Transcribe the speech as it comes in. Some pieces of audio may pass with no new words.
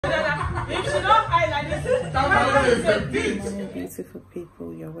morning, beautiful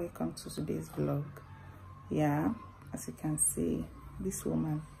people. You're welcome to today's vlog. Yeah, as you can see, this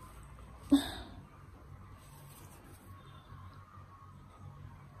woman.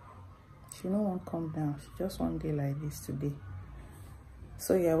 She no won't come down. She just one day like this today.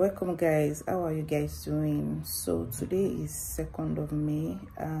 So yeah, welcome guys. How are you guys doing? So today is 2nd of May.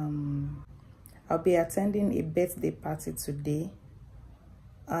 I'll be attending a birthday party today.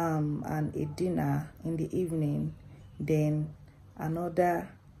 And a dinner in the evening, then another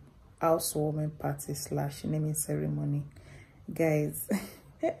housewarming party / naming ceremony. Guys,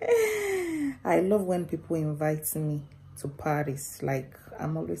 I love when people invite me to parties. Like,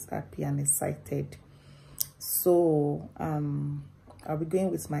 I'm always happy and excited. So I'll be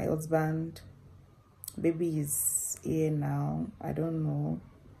going with my husband. Baby is here now. I don't know.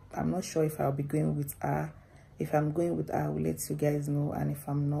 I'm not sure if I'll be going with her. If I'm going with her, I will let you guys know. And if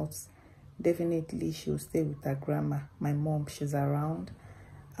I'm not, definitely she'll stay with her grandma. My mom, she's around.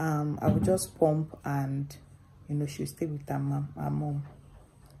 I will just pump and, you know, she'll stay with her mom,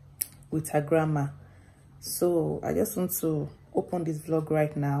 with her grandma. So I just want to open this vlog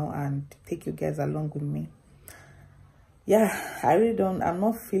right now and take you guys along with me. Yeah, I really don't, I'm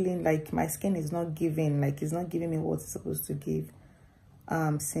not feeling like my skin is not giving, like it's not giving me what it's supposed to give.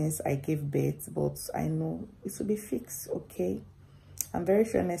 Since I gave birth, but I know it will be fixed. Okay, I'm very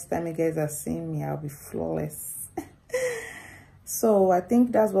sure next time you guys are seeing me, I'll be flawless. So I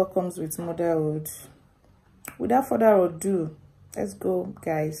think that's what comes with motherhood. Without further ado, let's go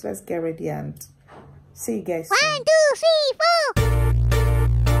guys, let's get ready and see you guys soon. 1, 2,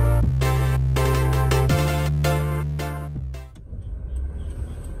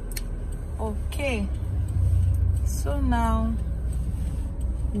 3, 4. Okay, so now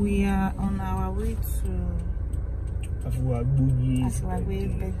we are on our way to ABUJA's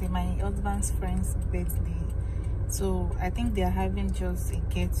birthday, my husband's friend's birthday. So I think they are having just a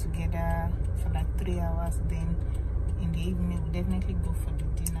get together for like 3 hours. Then in the evening we'll definitely go for the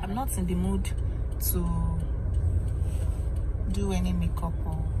dinner. I'm not in the mood to do any makeup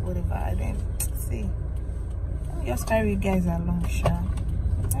or whatever. I don't see. Let me just carry you guys along, sure.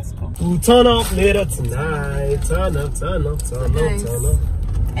 Let's go. We'll turn up later tonight. Turn up.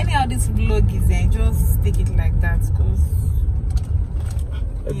 Anyhow, this vlog is just take it like that, because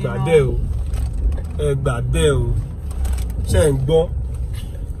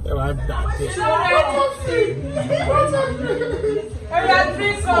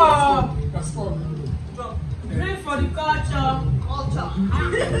drink for the culture.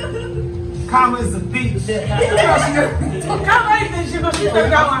 Karma is a bitch. Karma is she go sit on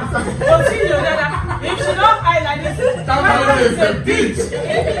that one. Continue that. If she don't hide like this, Karma is a bitch.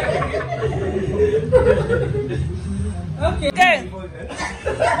 Okay.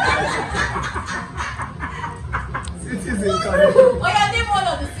 Citizen. Oh yeah, name one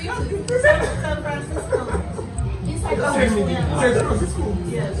of the cities. San Francisco. Inside San Francisco.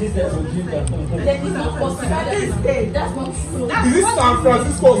 Yes. That is not possible. That's not true. Is this San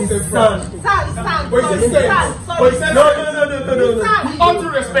Francisco or San Francisco? Wait, no. With all due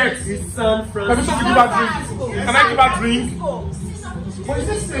respect, it's San Francisco. Can I give her drink? What is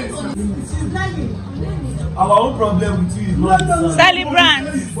this thing? Our own problem with you is not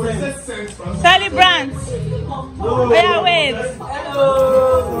celebrants. Where wait.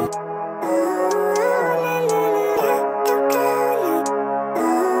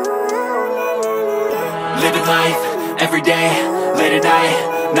 Living life, every day, late at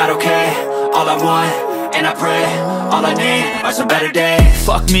night, not okay. All I want, and I pray, all I need are some better days.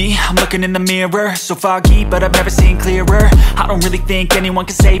 Fuck me, I'm looking in the mirror, so foggy, but I've never seen clearer. I don't really think anyone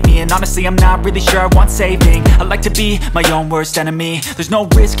can save me, and honestly I'm not really sure I want saving. I like to be my own worst enemy. There's no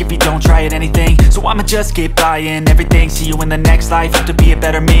risk if you don't try at anything, so I'ma just keep buying everything. See you in the next life, have to be a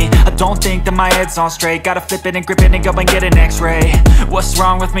better me. I don't think that my head's on straight, gotta flip it and grip it and go and get an x-ray. What's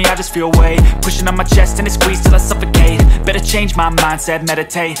wrong with me? I just feel weight pushing on my chest and it squeezes till I suffocate. Better change my mindset,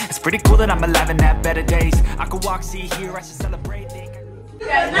 meditate. It's pretty cool that I'm alive and have better days. I could walk, see, hear, I should celebrate.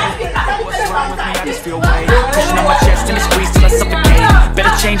 What's wrong with me? I just feel weight pushing on my chest and it squeezes till I suffocate.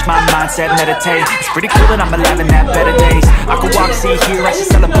 Better change my mindset, meditate. It's pretty cool that I'm alive and have better days. I could walk, see, hear, I should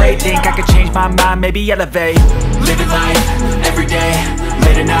celebrate. Think I could change my mind, maybe elevate. Living life, every day,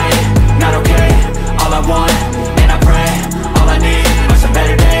 late at night, not okay. All I want, and I pray, all I need are some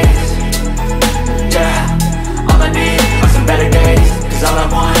better days. Yeah, all I need are some better days. Cause all I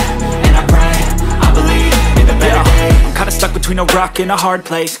want, and I pray, I believe in the better days. I'm kinda stuck between between a rock and a hard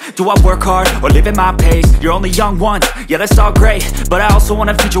place. Do I work hard or live at my pace? You're only young once, yeah that's all great, but I also want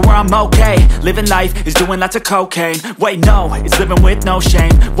a future where I'm okay. Living life is doing lots of cocaine. Wait no, it's living with no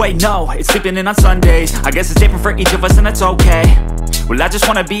shame. Wait no, it's sleeping in on Sundays. I guess it's different for each of us and that's okay. Well I just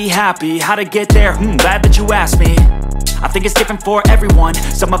wanna be happy, how to get there? Glad that you asked me. I think it's different for everyone.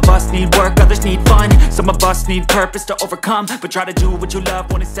 Some of us need work, others need fun. Some of us need purpose to overcome. But try to do what you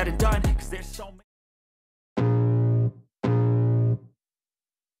love when it's said and done, 'cause there's so many.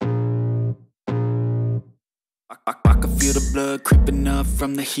 I can feel the blood creeping up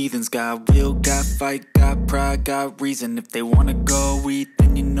from the heathens. Got will, got fight, got pride, got reason. If they wanna go eat,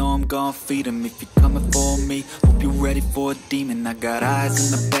 then you know I'm gon' feed them. If you're coming for me, hope you're ready for a demon. I got eyes in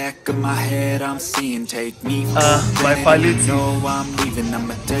the back of my head, I'm seeing. Take me for my you know I'm leaving.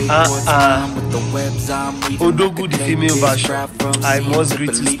 I'ma take what's mine with the webs I'm weaving. Odogu the female version, I must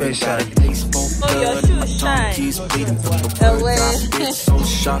greet you special. Oh, your shoes shine. It's so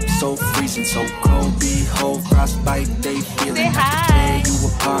sharp, so freezing, so cold. Behold, frostbite, they feel it. I could tear you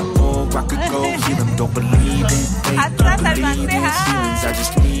apart, or I could go heal them. Don't believe in fate, don't believe in feelings. I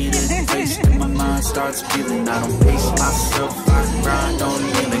just need it, taste in my mind starts feeling. I don't pace myself, I grind on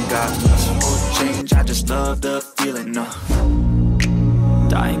kneeling. Got much more change, I just love the feeling.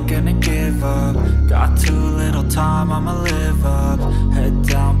 I ain't gonna give up. Got too little time, I'ma live up. Head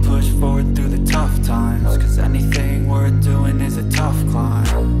down, push forward through the tough times. 'Cause anything worth doing is a tough climb.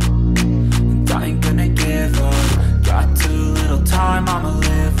 And I ain't gonna give up. Got too little time, I'ma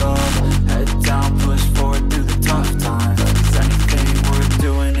live up. Head down, push forward through the tough times. 'Cause anything worth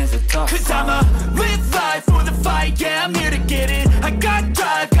doing is a tough climb. 'Cause I'ma live life for the fight, yeah I'm here to get it. I got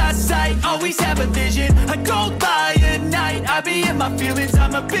drive, got sight, always have a vision. I go by at night, I be in my feelings.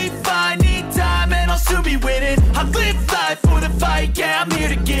 I'ma be fine, need time and I'll soon be winning. I live life for the fight, yeah I'm here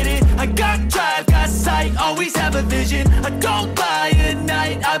to get it. I got drive, got sight, always have a vision. I don't lie at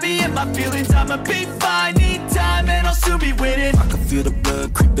night, I be in my feelings. I'ma be fine, need time and I'll soon be winning. I can feel the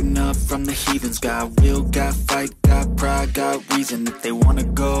blood creeping up from the heathens. Got will, got fight, got pride, got reason. If they wanna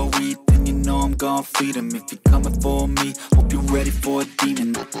go eat, then you know I'm gon' feed them. If you're coming for me, hope you're ready for a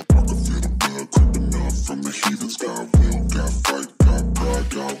demon. I can feel the blood creeping up from the heathens. Got will, got fight, got pride,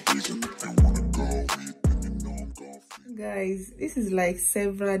 got reason. If they wanna go eat, then you know I'm gon' feed them. Guys, this is like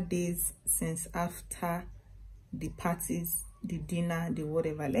several days since after the parties, the dinner, the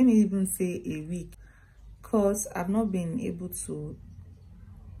whatever. Let me even say a week, because I've not been able to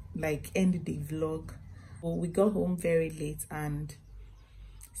like end the vlog. Well, we got home very late, and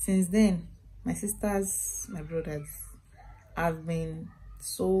since then my sisters, my brothers have been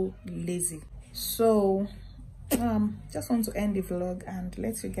so lazy. So just want to end the vlog and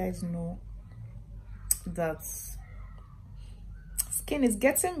let you guys know that skin is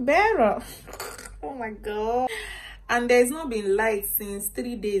getting better. Oh my god. And there's not been light since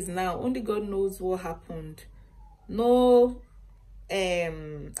 3 days now. Only God knows what happened. No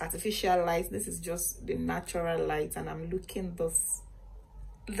artificial light. This is just the natural light, and I'm looking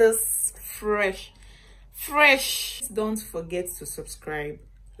this fresh. Don't forget to subscribe,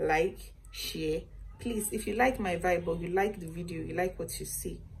 like, share, please. If you like my vibe or you like the video, you like what you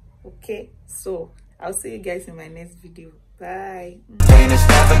see, okay? So I'll see you guys in my next video. Bye.